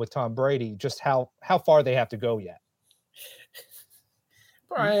with Tom Brady. Just how far they have to go yet.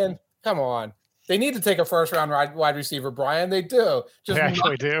 Brian, come on. They need to take a first-round wide receiver, Brian. They do. They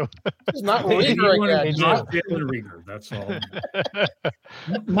actually do. Just not Reagor again. Not Jalen Reagor, that's all.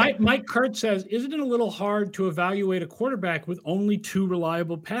 Mike Kurt says, isn't it a little hard to evaluate a quarterback with only 2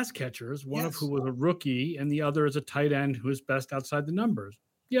 reliable pass catchers, one of who was a rookie and the other is a tight end who is best outside the numbers?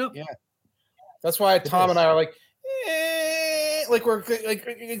 Yep. Yeah. That's why Tom and I are like, we're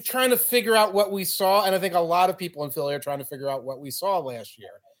like trying to figure out what we saw. And I think a lot of people in Philly are trying to figure out what we saw last year.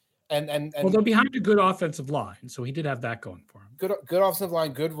 And well, they're behind a good offensive line, so he did have that going for him. Good offensive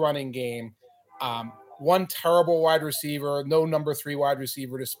line, good running game. One terrible wide receiver, no number 3 wide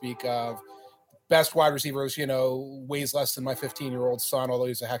receiver to speak of. Best wide receiver is, weighs less than my 15-year-old son, although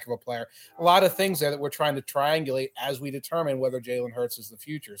he's a heck of a player. A lot of things there that we're trying to triangulate as we determine whether Jalen Hurts is the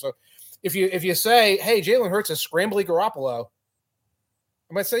future. So if you say, hey, Jalen Hurts is Scrambly Garoppolo,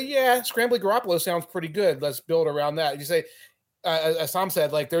 I might say, yeah, Scrambly Garoppolo sounds pretty good. Let's build around that. You say, as Tom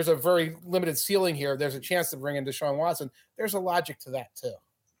said, like there's a very limited ceiling here. There's a chance to bring in Deshaun Watson. There's a logic to that too.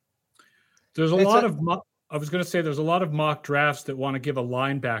 There's a lot of mock drafts that want to give a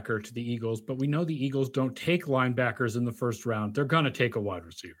linebacker to the Eagles, but we know the Eagles don't take linebackers in the first round. They're going to take a wide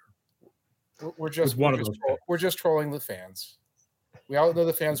receiver. We're just trolling the fans. We all know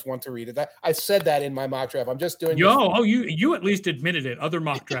the fans want to read it. I said that in my mock draft. I'm just doing. You at least admitted it. Other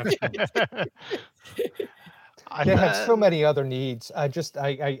mock drafts. They have so many other needs. I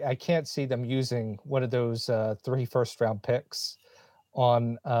can't see them using one of those 3 first-round picks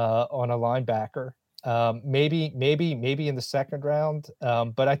on a linebacker. Maybe in the second round.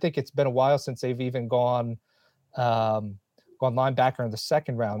 But I think it's been a while since they've even gone linebacker in the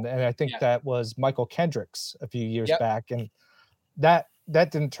second round. And I think that was Michael Kendricks a few years back, and that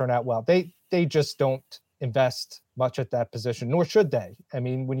didn't turn out well. They just don't invest much at that position, nor should they. I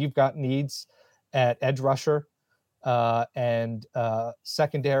mean, when you've got needs at edge rusher and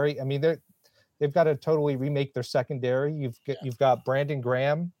secondary, I mean, they've got to totally remake their secondary. You've got Brandon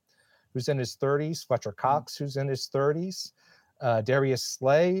Graham, who's in his 30s, Fletcher Cox, who's in his 30s, Darius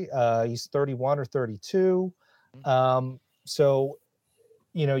Slay, he's 31 or 32. So,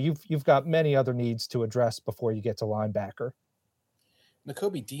 you've got many other needs to address before you get to linebacker.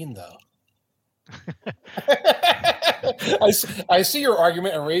 Nakobe Dean, though. I see your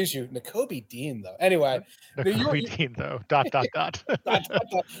argument and raise you. Nakobe Dean, though. Anyway. Nakobe Dean, though. ...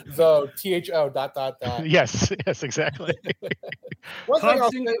 Though, THO ... Yes, exactly. One thing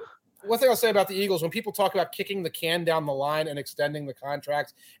I'll say about the Eagles, when people talk about kicking the can down the line and extending the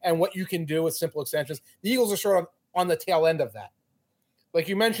contracts and what you can do with simple extensions, the Eagles are sort of on the tail end of that. Like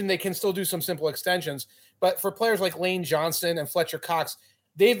you mentioned, they can still do some simple extensions, but for players like Lane Johnson and Fletcher Cox,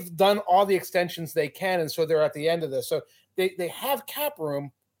 they've done all the extensions they can, and so they're at the end of this. So they have cap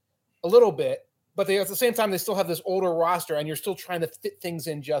room a little bit, but at the same time, they still have this older roster, and you're still trying to fit things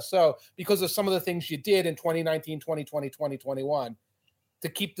in just so because of some of the things you did in 2019, 2020, 2021 to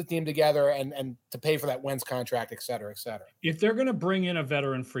keep the team together and to pay for that Wentz contract, et cetera, et cetera. If they're going to bring in a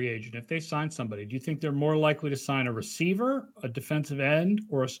veteran free agent, if they sign somebody, do you think they're more likely to sign a receiver, a defensive end,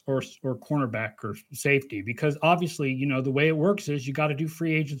 or cornerback or safety? Because obviously, the way it works is you got to do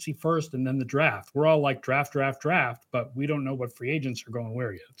free agency first and then the draft. We're all like draft, but we don't know what free agents are going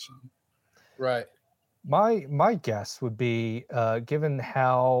where yet. So. Right. My guess would be, given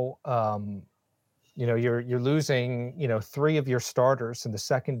how you're losing 3 of your starters in the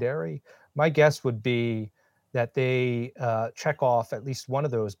secondary, my guess would be that they check off at least one of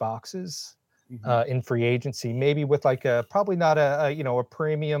those boxes in free agency, maybe with probably not a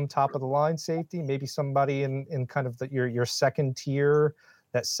premium top of the line safety, maybe somebody in kind of your second tier,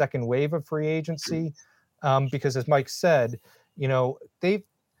 that second wave of free agency, because as Mike said, they're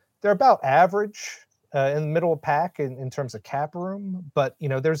about average in the middle of pack in terms of cap room, but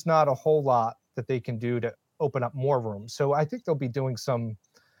there's not a whole lot that they can do to open up more room. So I think they'll be doing some,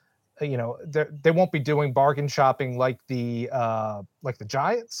 they won't be doing bargain shopping like the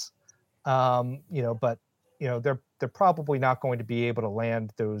Giants, but they're probably not going to be able to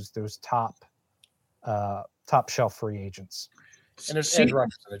land those top shelf free agents. And there's edge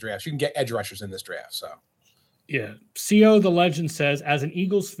rushers in the draft. You can get edge rushers in this draft. So. Yeah. CO the Legend says, as an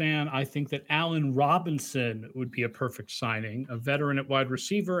Eagles fan, I think that Allen Robinson would be a perfect signing, a veteran at wide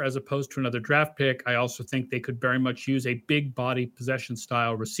receiver as opposed to another draft pick. I also think they could very much use a big body possession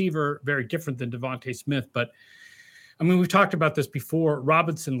style receiver, very different than Devontae Smith. But I mean, we've talked about this before.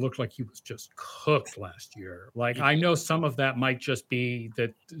 Robinson looked like he was just cooked last year. Like, I know some of that might just be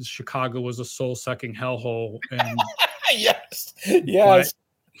that Chicago was a soul-sucking hellhole. And yes. But,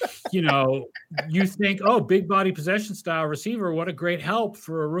 you know, you think, oh, big body possession style receiver, what a great help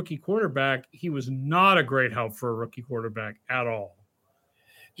for a rookie quarterback. He was not a great help for a rookie quarterback at all.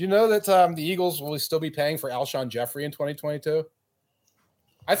 Do you know that the Eagles will still be paying for Alshon Jeffrey in 2022?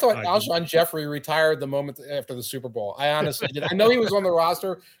 I thought Alshon Jeffrey retired the moment after the Super Bowl. I honestly did. I know he was on the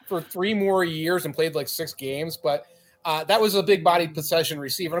roster for 3 more years and played like 6 games, but that was a big body possession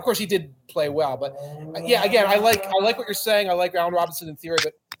receiver. And of course, he did play well. But yeah, again, I like what you're saying. I like Allen Robinson in theory,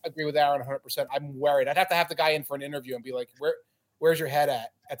 but I agree with Aaron 100%. I'm worried. I'd have to have the guy in for an interview and be like, where's your head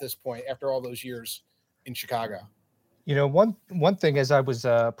at this point after all those years in Chicago? You know, one thing as I was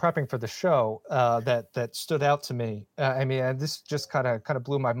prepping for the show that stood out to me. I mean, and this just kind of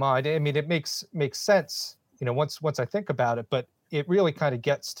blew my mind. I mean, it makes sense, you know, once I think about it, but it really kind of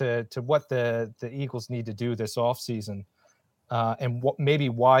gets to what the Eagles need to do this offseason, and maybe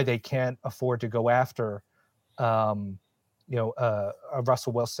why they can't afford to go after, a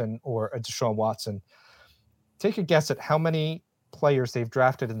Russell Wilson or a Deshaun Watson. Take a guess at how many players they've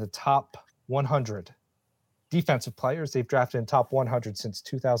drafted in the top 100. Defensive players they've drafted in top 100 since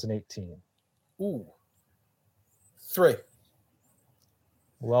 2018. Ooh. 3.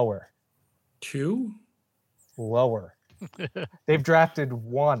 Lower. 2. Lower. They've drafted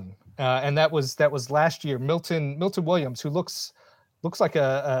 1, and that was last year. Milton Williams, who looks like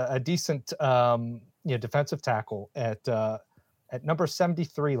a decent defensive tackle at number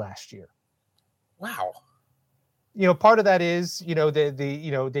 73 last year. Wow. You know, part of that is, you know, they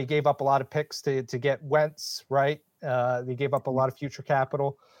gave up a lot of picks to get Wentz, right? They gave up a lot of future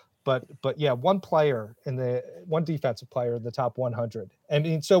capital, but yeah, one defensive player in the top 100. I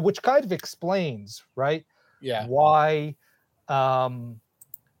mean, so which kind of explains, right? Yeah. Why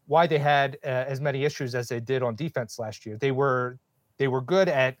they had as many issues as they did on defense last year. They were good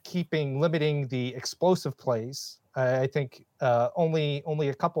at limiting the explosive plays. I think only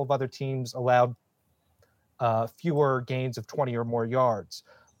a couple of other teams allowed fewer gains of 20 or more yards,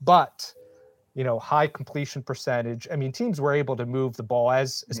 but you know, high completion percentage. I mean, teams were able to move the ball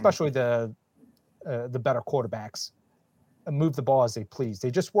especially the better quarterbacks, move the ball as they pleased. They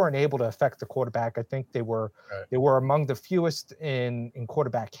just weren't able to affect the quarterback. I think they were among the fewest in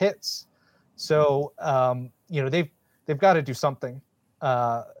quarterback hits. So you know, they've got to do something.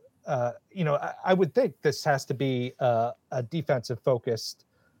 You know, I would think this has to be a defensive focused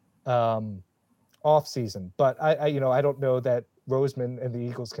off season, but I don't know that Roseman and the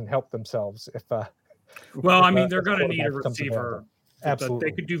Eagles can help themselves if well, I mean, they're going to need a receiver.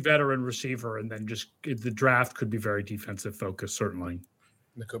 Absolutely. They could do veteran receiver, and then just the draft could be very defensive focused, certainly.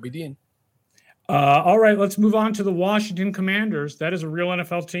 Nakobe Dean. All right, let's move on to the Washington Commanders. That is a real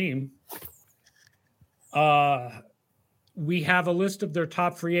NFL team. We have a list of their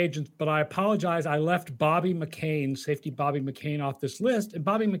top free agents, but I apologize. I left safety Bobby McCain off this list. And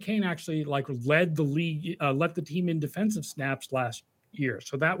Bobby McCain actually led the league, led the team in defensive snaps last year.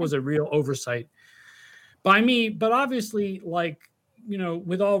 So that was a real oversight by me. But obviously,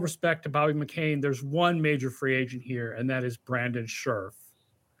 with all respect to Bobby McCain, there's one major free agent here, and that is Brandon Scherff.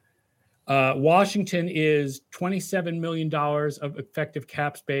 Washington is $27 million of effective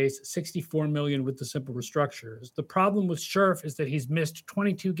cap space, $64 million with the simple restructures. The problem with Scherff is that he's missed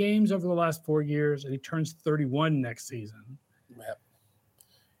 22 games over the last 4 years, and he turns 31 next season.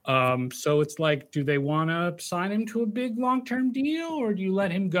 Yep. So it's like, do they want to sign him to a big long-term deal, or do you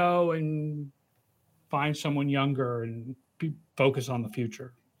let him go and find someone younger and focus on the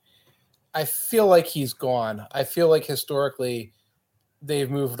future? I feel like he's gone. I feel like historically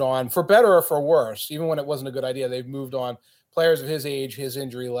they've moved on, for better or for worse. Even when it wasn't a good idea, they've moved on players of his age, his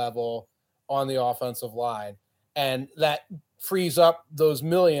injury level on the offensive line. And that frees up those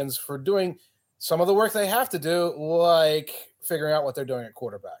millions for doing some of the work they have to do, like figuring out what they're doing at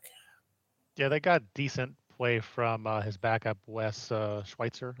quarterback. Yeah, they got decent play from his backup, Wes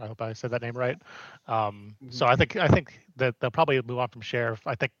Schweitzer. I hope I said that name right. So I think that they'll probably move on from Scherff.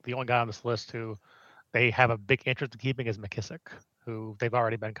 I think the only guy on this list who they have a big interest in keeping is McKissick, who they've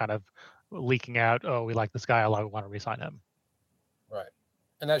already been kind of leaking out, oh, we like this guy a lot, we want to re-sign him. Right.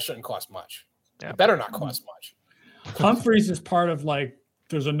 And that shouldn't cost much. Yeah. It better not cost much. Humphreys is part of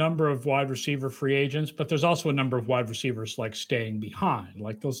there's a number of wide receiver free agents, but there's also a number of wide receivers staying behind.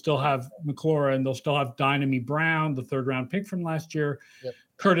 They'll still have McLaurin, they'll still have Dynamie Brown, the 3rd round pick from last year. Yep.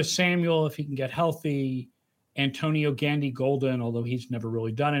 Curtis Samuel, if he can get healthy. Antonio Gandy-Golden, although he's never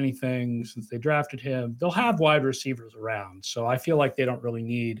really done anything since they drafted him. They'll have wide receivers around. So I feel like they don't really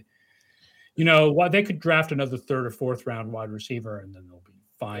need, they could draft another third or fourth round wide receiver, and then they'll be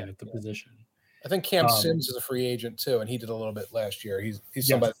fine at the position. I think Cam Sims is a free agent too, and he did a little bit last year. He's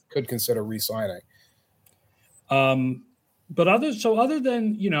somebody that could consider re-signing. But other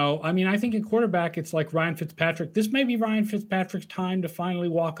than, I think in quarterback, it's like Ryan Fitzpatrick. This may be Ryan Fitzpatrick's time to finally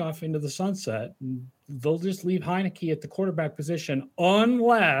walk off into the sunset. And they'll just leave Heineke at the quarterback position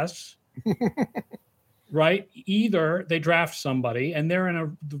unless, right, either they draft somebody and they're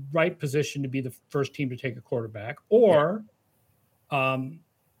in the right position to be the first team to take a quarterback, or,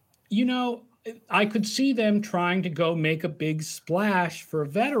 I could see them trying to go make a big splash for a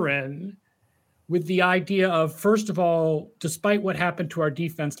veteran with the idea of, first of all, despite what happened to our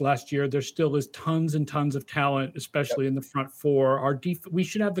defense last year, there still is tons and tons of talent, especially in the front four. We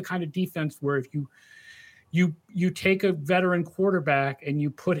should have the kind of defense where if you take a veteran quarterback and you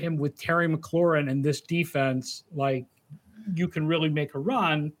put him with Terry McLaurin in this defense, like, you can really make a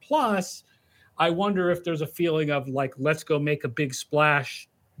run. Plus, I wonder if there's a feeling of like, let's go make a big splash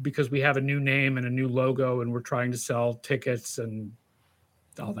because we have a new name and a new logo and we're trying to sell tickets and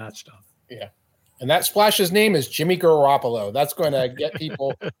all that stuff. Yeah. And that splash's name is Jimmy Garoppolo. That's going to get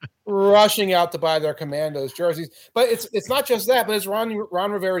people rushing out to buy their Commandos jerseys. But it's not just that, but it's Ron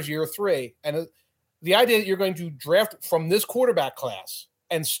Rivera's year 3. And the idea that you're going to draft from this quarterback class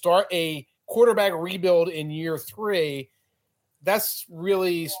and start a quarterback rebuild in year 3, that's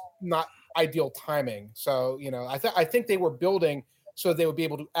really not ideal timing. So, I think they were building so they would be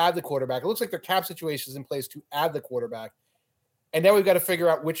able to add the quarterback. It looks like their cap situation is in place to add the quarterback. And now we've got to figure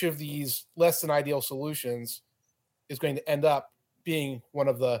out which of these less than ideal solutions is going to end up being one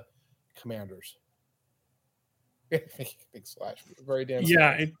of the Commanders. Big slash. Very damn.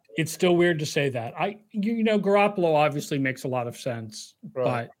 Yeah, it's still weird to say that. Garoppolo obviously makes a lot of sense,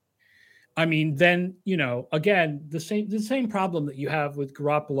 right. But I mean, then, again, the same problem that you have with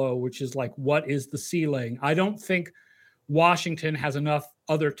Garoppolo, which is like, what is the ceiling? I don't think Washington has enough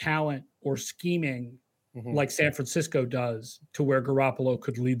other talent or scheming like San Francisco does to where Garoppolo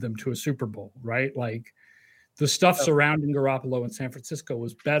could lead them to a Super Bowl, right? Like, the stuff surrounding Garoppolo in San Francisco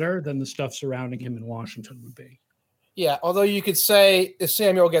was better than the stuff surrounding him in Washington would be. Yeah, although you could say if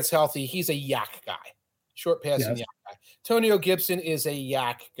Samuel gets healthy, he's a yak guy. Short passing yak guy. Tonio Gibson is a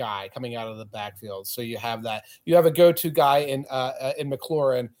yak guy coming out of the backfield. So you have that. You have a go-to guy in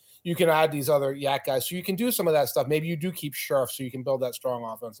McLaurin. You can add these other yak guys. So you can do some of that stuff. Maybe you do keep Scherf so you can build that strong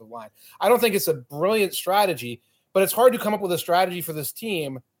offensive line. I don't think it's a brilliant strategy, but it's hard to come up with a strategy for this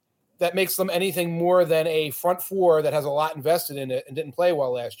team that makes them anything more than a front four that has a lot invested in it and didn't play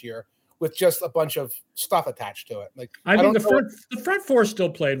well last year with just a bunch of stuff attached to it. Like, I think the front four still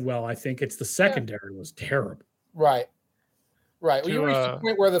played well. I think it's the secondary was terrible. Right. You reached the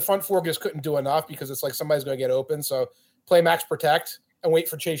point where the front four just couldn't do enough because it's like somebody's going to get open. So play max protect and wait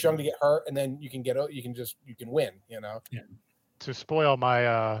for Chase Young to get hurt, and then you can win. Yeah. To spoil my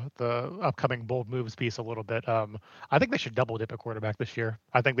the upcoming bold moves piece a little bit, I think they should double dip a quarterback this year.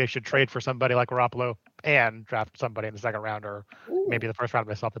 I think they should trade for somebody like Garoppolo and draft somebody in the second round or maybe the first round if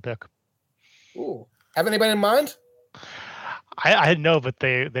they stop the pick. Ooh. Have anybody in mind? I know, but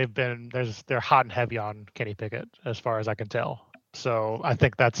they're hot and heavy on Kenny Pickett as far as I can tell. So I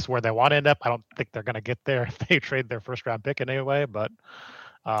think that's where they want to end up. I don't think they're going to get there if they trade their first round pick in any way. But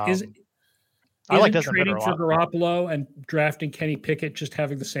I like trading for Garoppolo and drafting Kenny Pickett just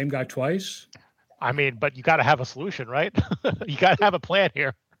having the same guy twice. I mean, but you got to have a solution, right? You got to have a plan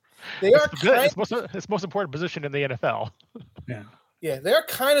here. It's most important position in the NFL. Yeah, they're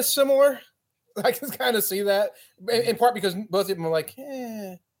kind of similar. I can kind of see that in part because both of them are like,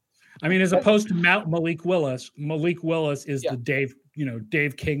 I mean, as opposed to Malik Willis is the Dave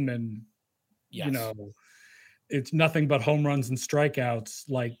Kingman, it's nothing but home runs and strikeouts.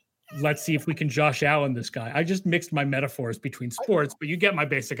 Like, let's see if we can Josh Allen this guy. I just mixed my metaphors between sports, but you get my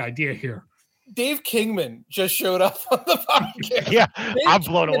basic idea here. Dave Kingman just showed up on the podcast. Yeah, I'm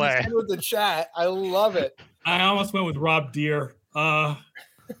blown away. With the chat. I love it. I almost went with Rob Deere.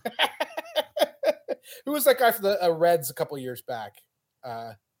 Who was that guy for the Reds a couple years back?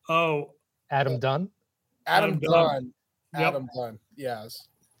 Adam Dunn. Adam Dunn. Adam Dunn. Yes.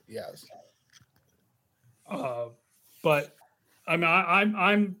 But I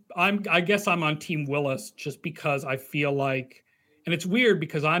mean, I guess I'm on Team Willis just because I feel like, and it's weird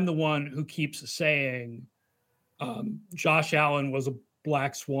because I'm the one who keeps saying Josh Allen was a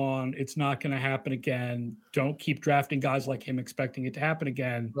black swan. It's not going to happen again. Don't keep drafting guys like him expecting it to happen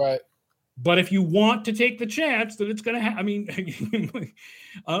again. Right. But if you want to take the chance that it's going to happen, I mean,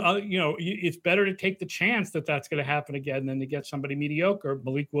 it's better to take the chance that that's going to happen again than to get somebody mediocre.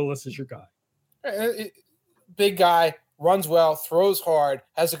 Malik Willis is your guy. Big guy, runs well, throws hard,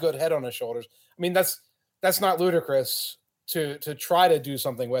 has a good head on his shoulders. I mean, that's not ludicrous to try to do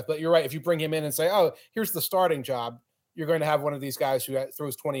something with. But you're right. If you bring him in and say, oh, here's the starting job, you're going to have one of these guys who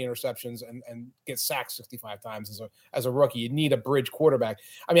throws 20 interceptions and gets sacked 65 times as a rookie. You need a bridge quarterback.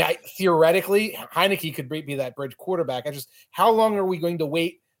 I mean, theoretically, Heinicke could be that bridge quarterback. How long are we going to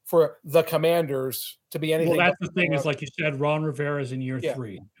wait for the Commanders to be anything? Well, that's the thing is, like you said, Ron Rivera is in year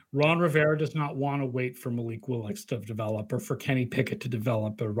 3. Ron Rivera does not want to wait for Malik Willis to develop or for Kenny Pickett to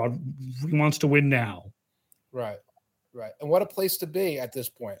develop. He wants to win now. Right. And what a place to be at this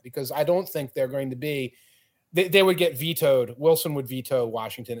point, because I don't think they're going to be – they would get vetoed. Wilson would veto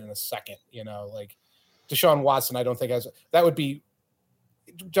Washington in a second, like Deshaun Watson. I don't think that would be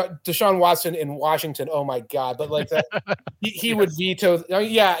Deshaun Watson in Washington. Oh my God. But like that, he would veto.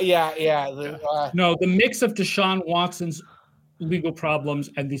 Yeah. No, the mix of Deshaun Watson's legal problems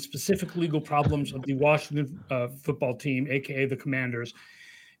and the specific legal problems of the Washington football team, AKA the Commanders,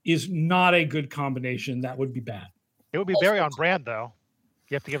 is not a good combination. That would be bad. It would be very on brand though.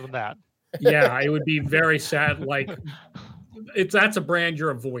 You have to give them that. Yeah, it would be very sad. Like, that's a brand you're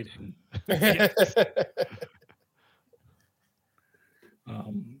avoiding. But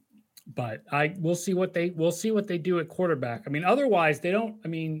we'll see what they do at quarterback. I mean, otherwise they don't. I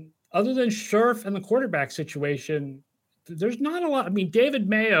mean, other than Scherf and the quarterback situation, there's not a lot. I mean, David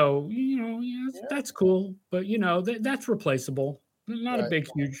Mayo, that's cool, but that's replaceable. Not a big,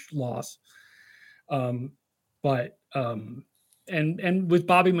 huge loss. And with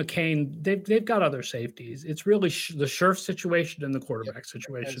Bobby McCain, they've got other safeties. It's really the Scherf situation and the quarterback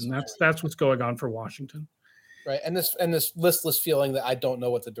situation. That's what's going on for Washington. Right, and this listless feeling that I don't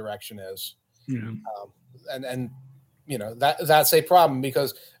know what the direction is. Yeah. That's a problem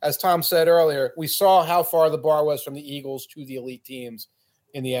because, as Tom said earlier, we saw how far the bar was from the Eagles to the elite teams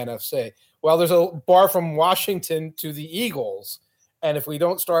in the NFC. Well, there's a bar from Washington to the Eagles, and if we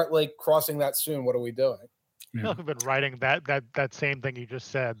don't start crossing that soon, what are we doing? I feel like we've been writing that same thing you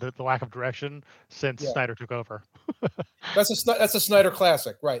just said, the lack of direction, since Snyder took over. That's a Snyder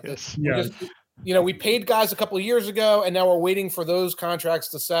classic, right? Yes. We paid guys a couple of years ago, and now we're waiting for those contracts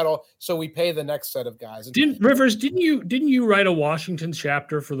to settle, so we pay the next set of guys. Didn't you write a Washington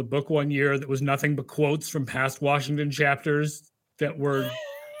chapter for the book one year that was nothing but quotes from past Washington chapters that were?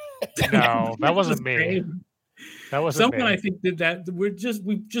 No, that wasn't me. That wasn't someone me. I think did that. We've just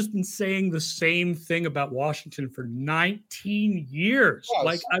been saying the same thing about Washington for 19 years.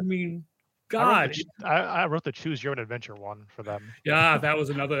 Yes. God. I wrote the Choose Your Own Adventure one for them. Yeah, that was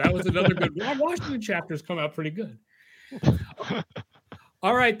another good one. Washington chapters come out pretty good.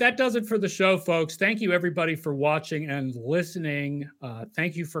 All right, that does it for the show, folks. Thank you, everybody, for watching and listening.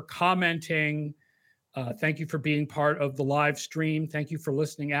 Thank you for commenting. Thank you for being part of the live stream. Thank you for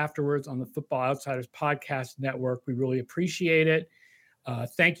listening afterwards on the Football Outsiders Podcast Network. We really appreciate it.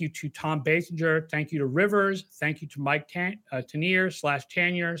 Thank you to Tom Basinger. Thank you to Rivers. Thank you to Mike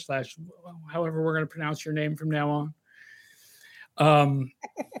Tanier/Tanier/ however we're going to pronounce your name from now on.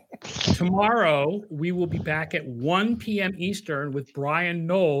 Tomorrow, we will be back at 1 p.m. Eastern with Brian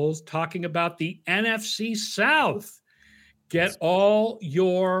Knowles talking about the NFC South. Get all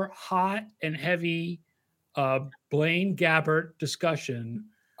your hot and heavy Blaine Gabbert discussion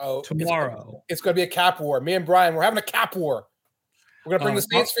tomorrow. It's going to be a cap war. Me and Brian, we're having a cap war. We're going to bring the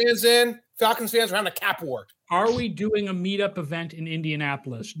Saints fans in, Falcons fans. We're having a cap war. Are we doing a meetup event in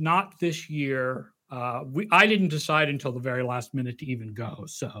Indianapolis? Not this year. I didn't decide until the very last minute to even go.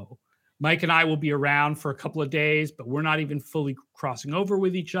 So Mike and I will be around for a couple of days, but we're not even fully crossing over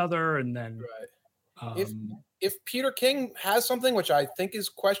with each other. And then if Peter King has something, which I think is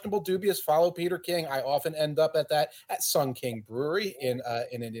questionable, dubious, follow Peter King. I often end up at Sun King Brewery in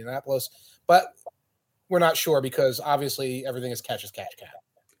Indianapolis, but we're not sure because obviously everything is catch as catch cat.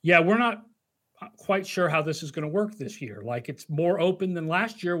 Yeah, we're not quite sure how this is going to work this year. Like, it's more open than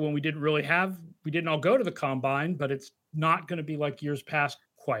last year when we didn't all go to the combine, but it's not going to be like years past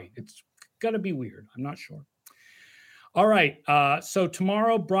quite. It's going to be weird. I'm not sure. All right. So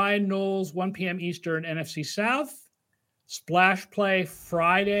tomorrow, Brian Knowles, 1 p.m. Eastern, NFC South. Splash Play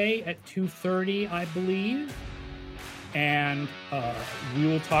Friday at 2:30, I believe. And we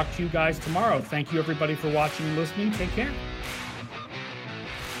will talk to you guys tomorrow. Thank you, everybody, for watching and listening. Take care.